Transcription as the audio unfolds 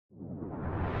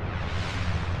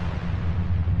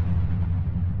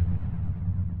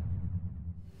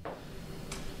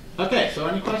Okay, so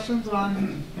any questions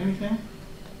on anything?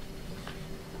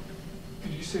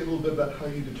 Could you say a little bit about how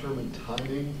you determine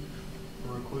timing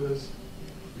for a quiz?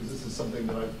 Because this is something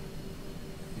that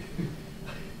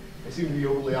I seem to be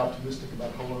overly optimistic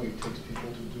about how long it takes people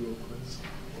to do a quiz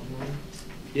online.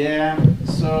 Yeah,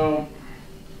 so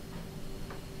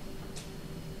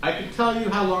I can tell you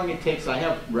how long it takes. I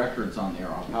have records on there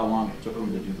of how long it took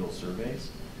them to do those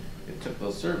surveys. It took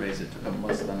them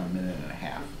less than a minute and a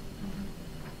half.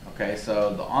 Okay,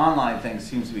 so the online thing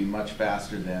seems to be much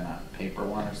faster than a paper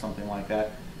one or something like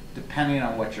that, depending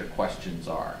on what your questions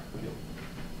are.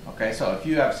 Okay, so if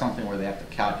you have something where they have to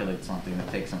calculate something, it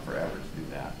takes them forever to do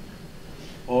that.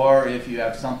 Or if you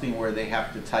have something where they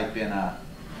have to type in a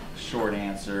short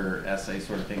answer, essay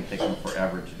sort of thing, it takes them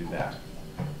forever to do that.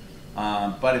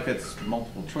 But if it's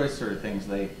multiple choice sort of things,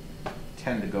 they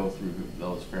tend to go through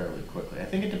those fairly quickly. I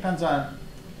think it depends on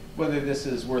whether this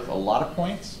is worth a lot of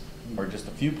points or just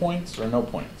a few points or no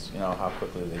points, you know, how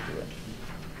quickly they do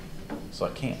it. So I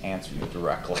can't answer you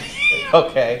directly,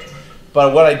 okay?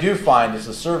 But what I do find is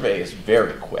the survey is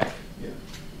very quick. Yeah.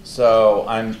 So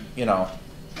I'm, you know,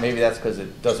 maybe that's because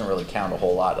it doesn't really count a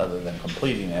whole lot other than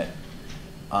completing it.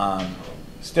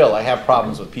 Still, I have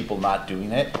problems with people not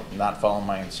doing it, not following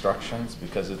my instructions,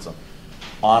 because it's an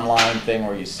online thing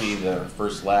where you see the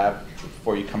first lab,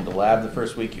 before you come to lab the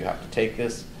first week, you have to take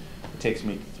this. It takes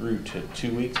me through to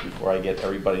 2 weeks before I get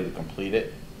everybody to complete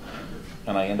it.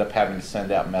 And I end up having to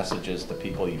send out messages to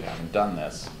people, you haven't done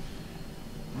this.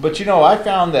 But you know, I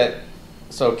found that,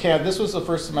 so this was the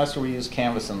first semester we used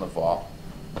Canvas in the fall.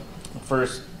 The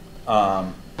first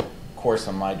course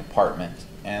in my department.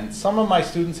 And some of my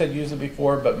students had used it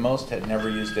before, but most had never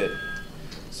used it.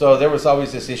 So there was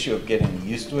always this issue of getting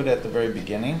used to it at the very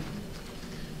beginning.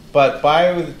 But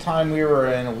by the time we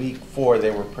were in week 4, they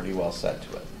were pretty well set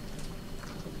to it.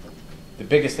 The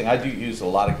biggest thing, I do use a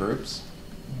lot of groups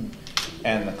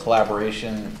and the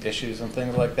collaboration issues and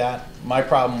things like that. My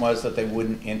problem was that they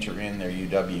wouldn't enter in their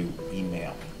UW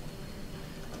email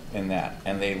in that,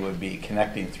 and they would be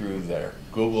connecting through their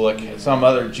Google account, some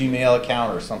other Gmail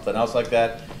account or something else like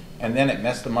that, and then it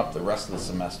messed them up the rest of the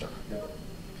semester.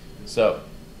 So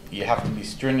you have to be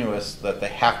strenuous that they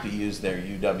have to use their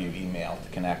UW email to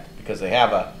connect, because they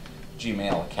have a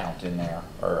Gmail account in there,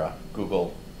 or a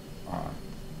Google,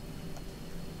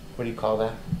 what do you call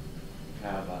that? You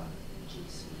have a,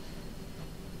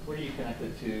 what are you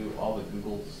connected to, all the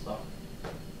Google stuff?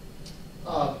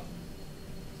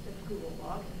 Google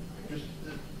login.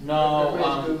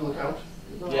 No. Google account?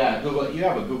 Yeah, Google. You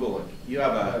have a Google. You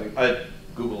have a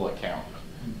Google account,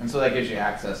 and so that gives you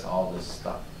access to all this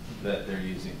stuff that they're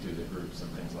using through the groups and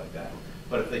things like that.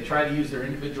 But if they try to use their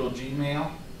individual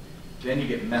Gmail, then you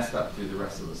get messed up through the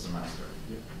rest of the semester.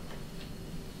 Yeah.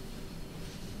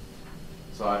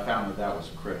 So I found that that was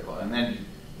critical, and then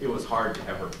it was hard to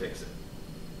ever fix it.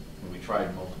 And we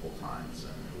tried multiple times,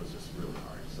 and it was just really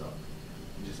hard. So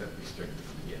you just have to be strict at the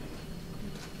beginning.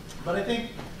 But I think,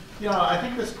 you know, I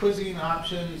think this quizzing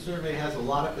option survey has a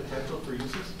lot of potential for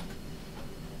uses.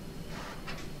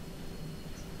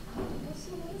 So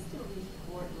what does the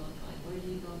report look like? Where do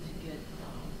you go to get,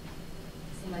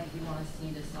 seem like you want to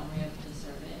see the summary of the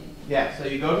survey? Yeah, so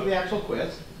you go to the actual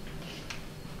quiz.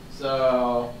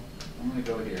 So I'm going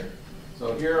to go here.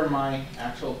 So here are my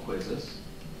actual quizzes.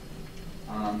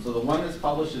 So the one that's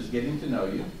published is Getting to Know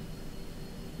You.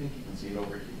 I think you can see it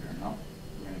over here. No?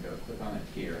 We're going to go click on it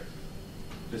here.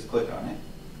 Just click on it.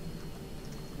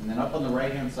 And then up on the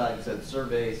right-hand side it said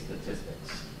Survey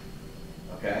Statistics.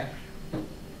 Okay? And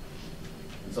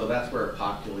so that's where it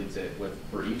populates it with,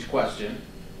 for each question,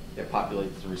 it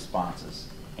populates the responses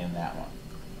in that one.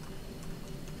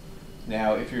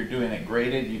 Now, if you're doing it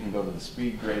graded, you can go to the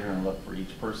speed grader and look for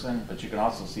each person, but you can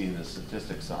also see the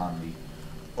statistics on the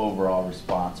overall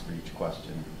response for each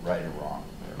question, right or wrong,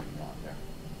 whatever you want there.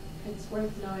 It's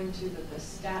worth knowing too that the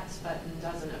stats button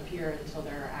doesn't appear until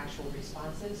there are actual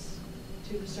responses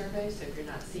to the survey. So if you're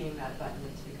not seeing that button,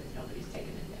 it's because nobody's taken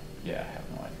it yet. Yeah, I have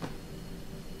no idea.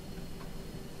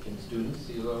 Can students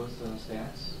see those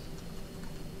stats?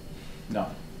 No.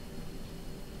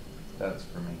 That's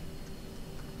for me.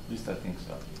 At least I think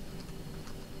so.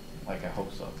 Like, I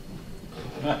hope so.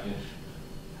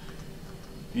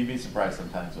 You'd be surprised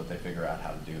sometimes what they figure out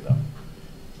how to do, though.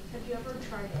 Have you ever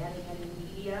tried adding any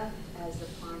media as a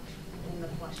prompt in the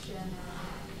question?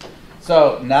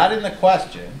 So, not in the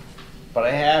question, but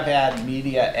I have had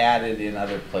media added in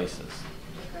other places.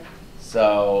 Okay.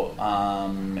 So,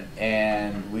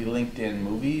 and we linked in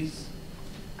movies,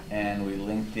 and we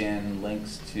linked in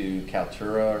links to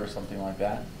Kaltura or something like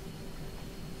that.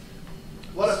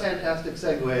 What a fantastic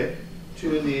segue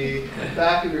to the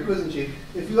back of your quizzing sheet.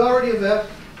 If you already have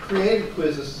created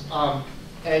quizzes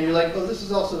and you're like, oh, this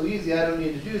is also easy, I don't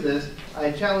need to do this,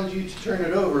 I challenge you to turn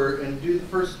it over and do the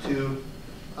first two.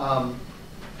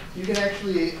 You can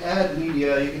actually add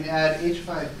media, you can add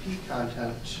H5P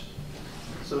content.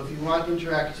 So if you want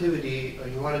interactivity or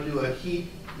you want to do a heat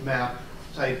map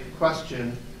type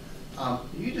question,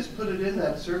 you just put it in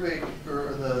that survey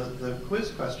or the quiz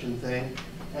question thing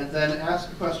and then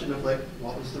ask a question of like,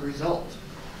 what was the result?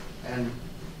 And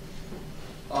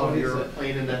What is you're it?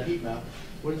 playing in that heat map.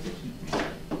 What is the heat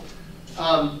map?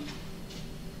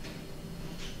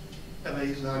 I'm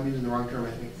using the wrong term,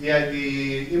 I think. Yeah,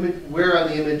 the image, where on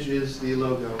the image is the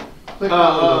logo? Click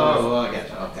on the logo. I get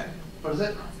you, okay. What is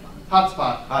it?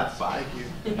 Hotspot. Hotspot. Thank you.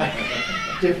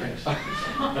 Different.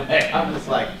 I'm just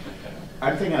like,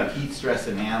 I'm thinking of heat stress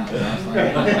in animals. I was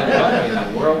like, what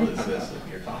in the world is this that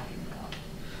you're talking about?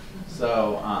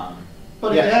 So,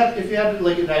 But yeah. if you had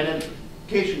like an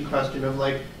identification question of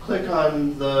like, click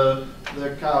on the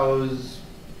cow's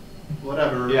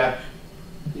whatever. Yeah.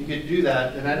 You could do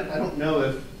that, and I don't know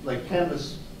if like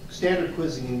Canvas standard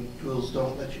quizzing tools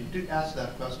don't let you ask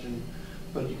that question,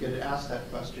 but you could ask that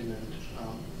question and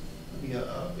via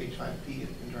H5P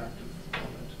interactive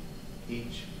element.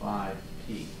 H5P.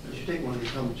 You should take one of these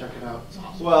home and check it out. It's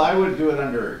awesome. Well, I would do it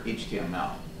under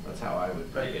HTML. That's how I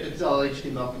would Right, create it. it's all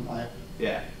HTML compliant.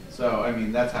 Yeah. So, I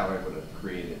mean, that's how I would have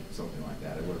created something like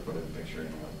that. I would have put in a picture,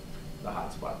 the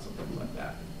hotspots and things like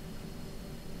that.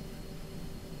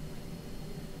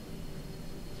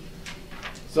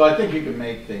 So I think you can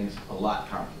make things a lot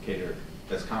complicated,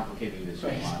 as complicated as you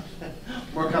want.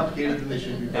 More complicated than they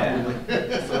should be, probably.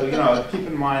 Yeah. So, you know, keep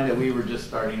in mind that we were just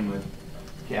starting with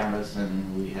Canvas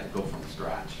and we had to go from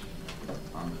scratch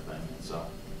on the thing. So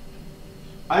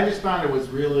I just found it was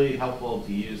really helpful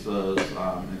to use those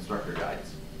instructor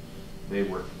guides. They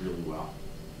worked really well.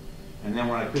 And then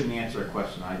when I couldn't answer a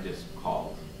question, I just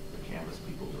called the Canvas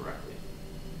people directly.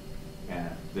 And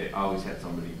they always had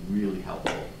somebody really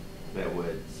helpful that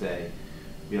would say,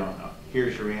 you know,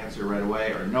 here's your answer right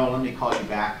away, or no, let me call you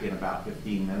back in about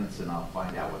 15 minutes and I'll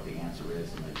find out what the answer is,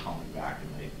 and they call me back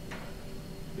and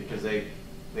because they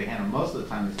handle, most of the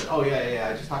time they said, oh yeah,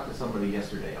 I just talked to somebody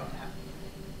yesterday on that.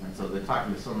 And so they're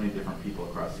talking to so many different people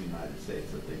across the United States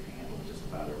that they can handle just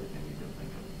about everything you can think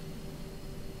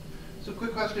of. So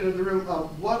quick question in the room,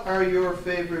 what are your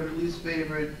favorite, least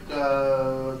favorite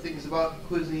things about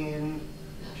quizzing,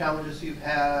 challenges you've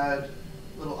had,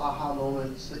 little aha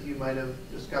moments that you might have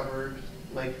discovered,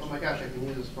 like, oh my gosh, I can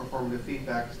use this for formative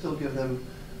feedback, still give them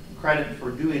credit for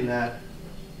doing that,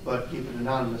 but keep it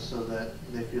anonymous so that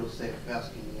they feel safe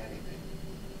asking me anything.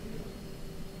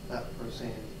 That or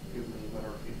saying, give me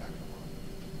whatever feedback I want.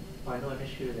 Well, I know an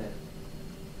issue that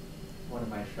one of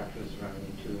my instructors is running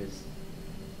into is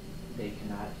they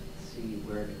cannot see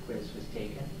where the quiz was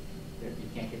taken. You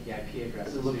can't get the IP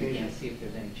addresses, The so you location. can't see if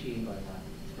there's any cheating going on.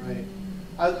 Right.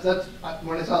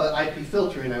 When I saw that IP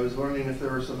filtering, I was wondering if there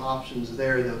were some options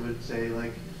there that would say,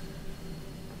 like,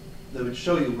 that would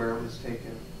show you where it was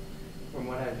taken. From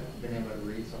what I've been able to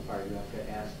read so far, you have to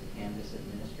ask the Canvas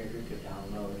administrator to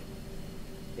download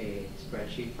a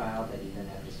spreadsheet file that you then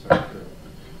have to sort through.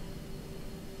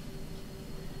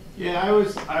 Yeah, I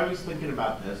was thinking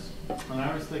about this, and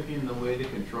I was thinking the way to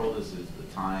control this is the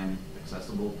time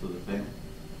accessible to the thing.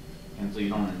 And so you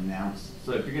don't announce,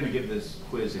 so if you're going to give this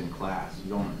quiz in class, you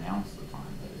don't announce the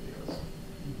time that it is.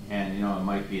 And you know, it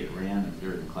might be at random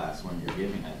during class when you're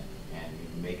giving it, and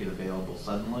you make it available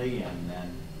suddenly, and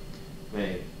then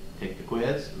they take the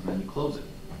quiz, and then you close it.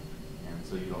 And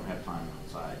so you don't have time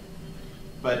outside.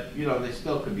 But you know, they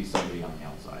still could be somebody on the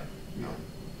outside. You know.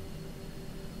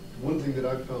 One thing that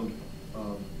I've found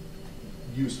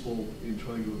useful in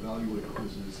trying to evaluate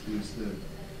quizzes is that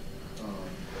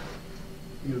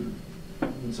you know,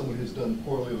 when someone has done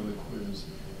poorly on a quiz,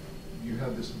 you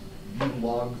have this view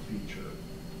log feature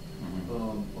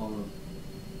on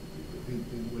in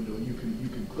the window, and you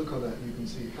can click on that and you can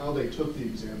see how they took the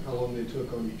exam, how long they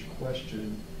took on each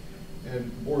question,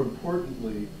 and more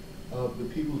importantly, the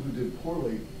people who did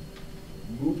poorly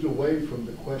moved away from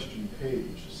the question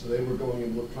page. So they were going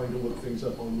and trying to look things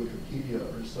up on Wikipedia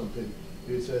or something.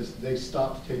 It says they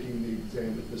stopped taking the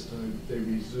exam at this time, they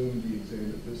resumed the exam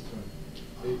at this time.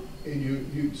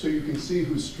 So you can see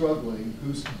who's struggling,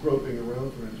 who's groping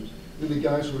around for answers. And the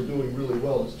guys who are doing really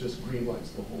well, it's just green lights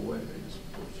the whole way. They just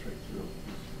go straight through.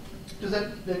 Does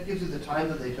that gives you the time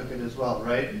that they took it as well,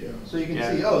 right? Yeah. So you can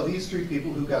Yeah. see, oh, these three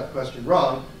people who got the question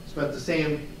wrong spent the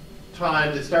same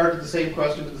time, they started the same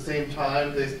question at the same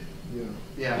time, they Yeah.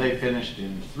 Yeah. They finished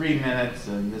in 3 minutes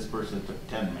and this person took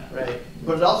 10 minutes. Right,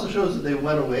 but it also shows that they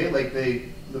went away, like the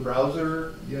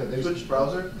browser, Yeah, they switched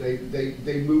browser.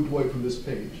 They moved away from this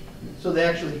page. So they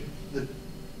actually, the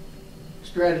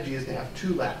strategy is to have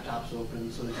 2 laptops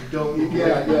open so that you don't move away.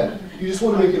 Yeah, yeah. You just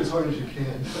want to make it as hard as you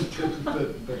can.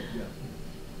 but yeah.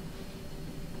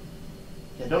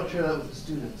 Yeah, don't share that with the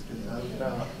students because I'll get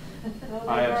out. Well,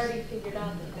 I they've have- already figured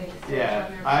out that they search on Yeah,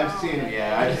 their I've phone seen, and-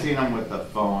 yeah, I've seen them with the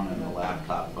phone and the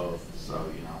laptop both, so,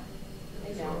 you know.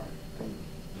 Yeah.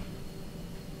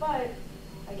 But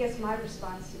I guess my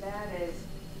response to that is,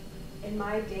 in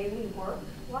my daily work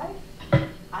life,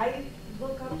 I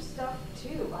look up stuff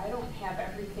too. I don't have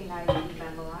everything I need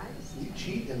memorized, You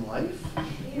cheat in life?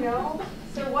 you know?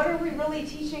 So what are we really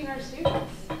teaching our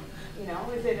students? You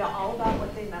know, is it all about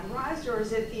what they memorized, or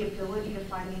is it the ability to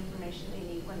find the information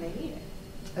they need when they need it?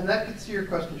 And that gets to your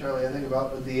question, Charlie, I think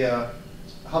about the,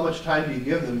 how much time do you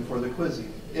give them for the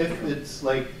quizzing? If it's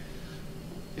like,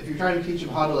 if you're trying to teach them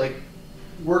how to like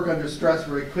work under stress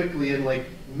very quickly and like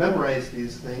memorize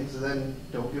these things, then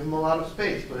don't give them a lot of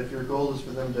space. But if your goal is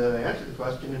for them to answer the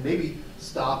question and maybe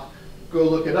stop, go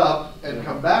look it up and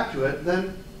come back to it,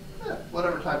 then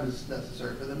whatever time is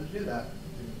necessary for them to do that.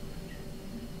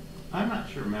 I'm not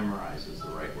sure memorize is the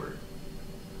right word.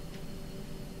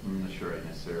 I'm not sure I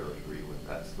necessarily agree with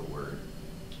that's the word.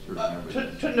 To remember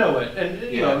this. To know it, and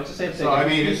you know, it's the same thing. So, I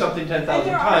If you mean, do it's- something And 10,000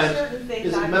 there are times, certain things,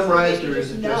 is it obviously, memorized that you or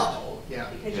is it just, know, yeah.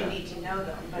 because Yeah. you need to know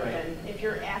them. But Right. then if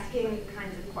you're asking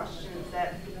kinds of questions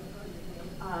that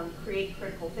create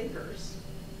critical thinkers,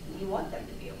 you want them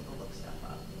to be able to look stuff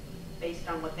up based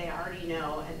on what they already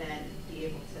know and then be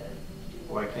able to do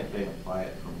more. Why can't they apply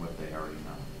it from what they already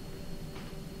know?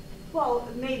 Well,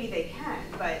 maybe they can,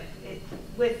 but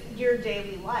with your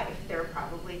daily life, there are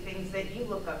probably things that you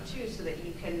look up too so that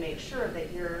you can make sure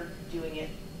that you're doing it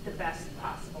the best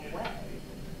possible way.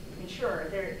 I mean, sure,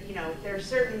 there are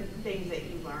certain things that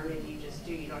you learn and you just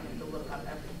do. You don't have to look up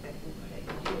everything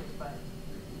that you do, but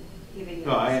giving you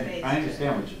No, the space. I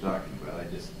understand what you're talking about.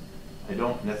 I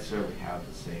don't necessarily have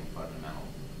the same fundamental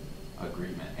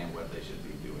agreement in what they should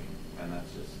be doing. And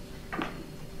that's just,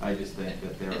 I just think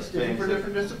that there are It's things different for that-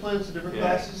 different disciplines, different Yeah.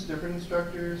 classes, different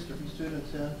instructors, different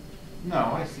students, yeah.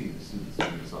 No, I see the students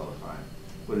doing this all the time.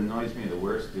 What annoys me the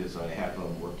worst is I have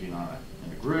them working on it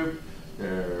in a group,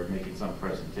 they're making some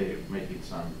presentation, making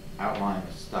some outline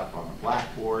of stuff on the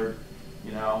blackboard,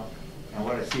 you know, and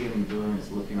what I see them doing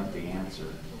is looking up the answer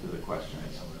to the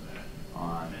questions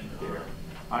on their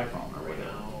iPhone or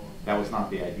whatever. That was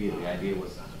not the idea. The idea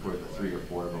was for the 3 or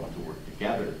 4 of them to work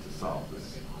together to solve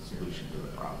this solution to the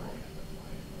problem.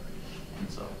 And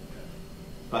so,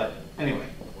 but anyway,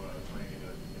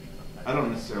 I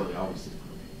don't necessarily always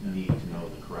need to know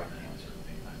the correct answer.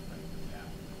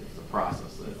 It's the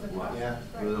process that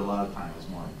a lot of time is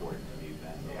more important to me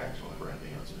than the actual correct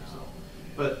answer. So,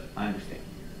 but I understand.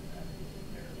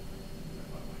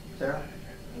 Sarah?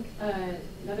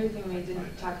 Another thing we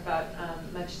didn't talk about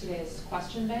much today is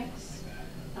question banks.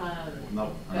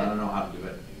 Nope, I don't know how to do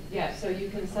it. Yeah, so you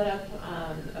can set up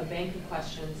a bank of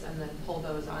questions and then pull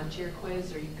those onto your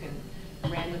quiz, or you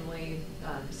can randomly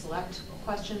select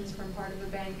questions from part of a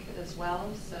bank as well.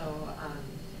 So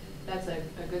that's a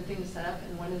good thing to set up.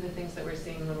 And one of the things that we're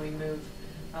seeing when we move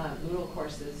Moodle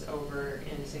courses over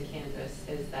into Canvas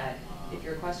is that if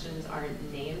your questions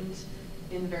aren't named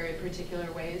in very particular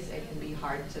ways, it can be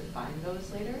hard to find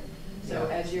those later. So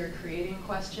Yeah. as you're creating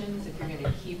questions, if you're going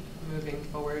to keep moving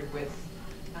forward with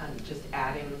just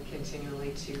adding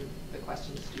continually to the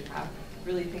questions you have,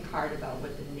 really think hard about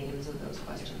what the names of those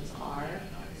questions are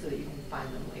so that you can find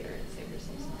them later and save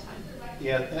yourself some time.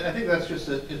 Yeah, and I think that's just,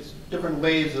 it's different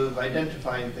ways of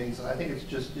identifying things. I think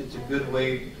it's a good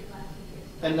way,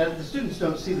 and then the students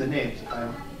don't see the names, if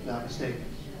I'm not mistaken.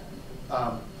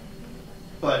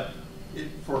 But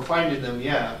for finding them,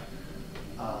 yeah,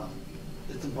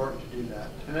 it's important to do that.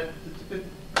 And it's a good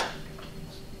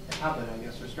habit, I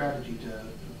guess, or strategy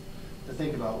to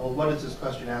think about, well, what is this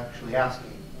question actually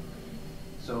asking?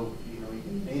 So, you know, you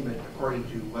can name it according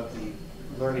to what the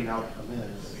learning outcome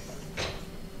is.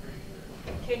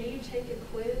 Can you take a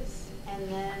quiz and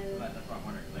then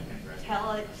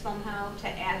tell it somehow to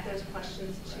add those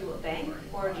questions to a bank?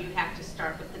 Or do you have to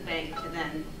start with the bank to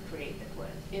then create the quiz?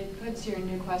 It puts your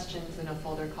new questions in a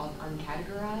folder called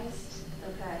uncategorized.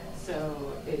 Okay.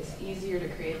 So it's easier to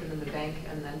create them in the bank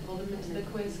and then pull them into the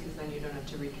quiz, because then you don't have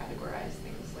to recategorize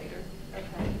things later.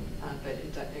 Okay. But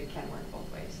it can work both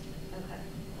ways. Okay.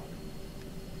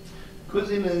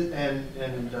 Quizzing and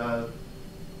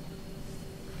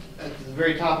at the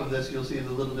very top of this, you'll see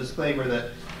the little disclaimer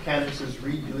that Canvas is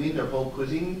redoing their whole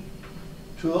quizzing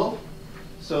tool.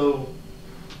 So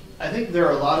I think there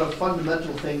are a lot of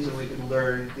fundamental things that we can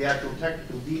learn. The actual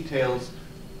technical details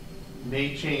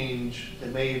may change. They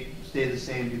may stay the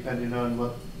same depending on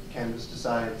what Canvas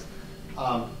decides.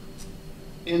 I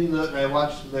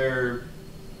watched their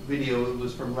video. It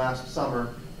was from last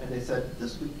summer, and they said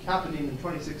this would be happening in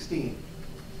 2016.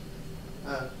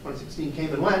 2016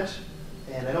 came and went,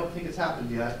 and I don't think it's happened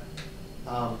yet.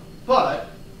 But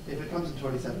if it comes in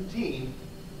 2017,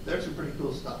 there's some pretty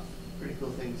cool stuff, pretty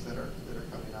cool things that are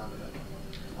coming out of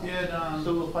it.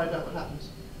 So we'll find out what happens.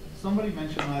 Somebody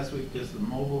mentioned last week, does the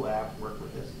mobile app work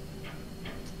with this?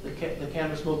 The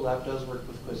Canvas mobile app does work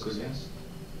with quizzes, yes.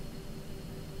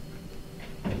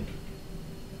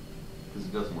 Because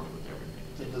it doesn't work with everything.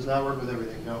 It does not work with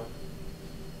everything, no.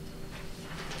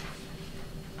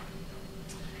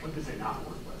 What does it not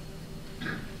work with?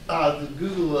 The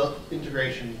Google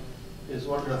integration is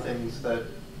one of the things that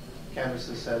Canvas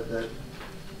has said that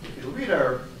if you read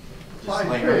our fine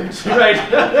print, right,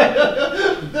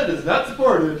 that is not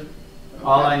supported.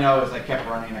 All I know is I kept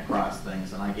running across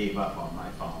things and I gave up on my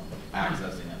phone,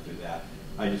 accessing it through that.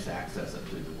 I just access it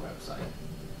through the website.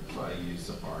 So I use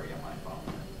Safari on my phone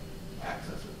and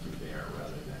access it through there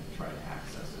rather than try to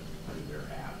access it through their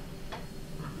app.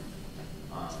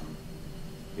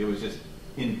 It was just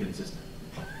inconsistent.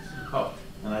 Oh,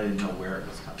 and I didn't know where it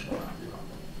was coming from.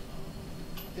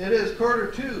 It is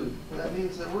 1:45, and that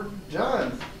means that we're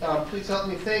done. Please help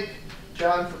me thank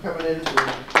John for coming in for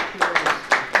sharing his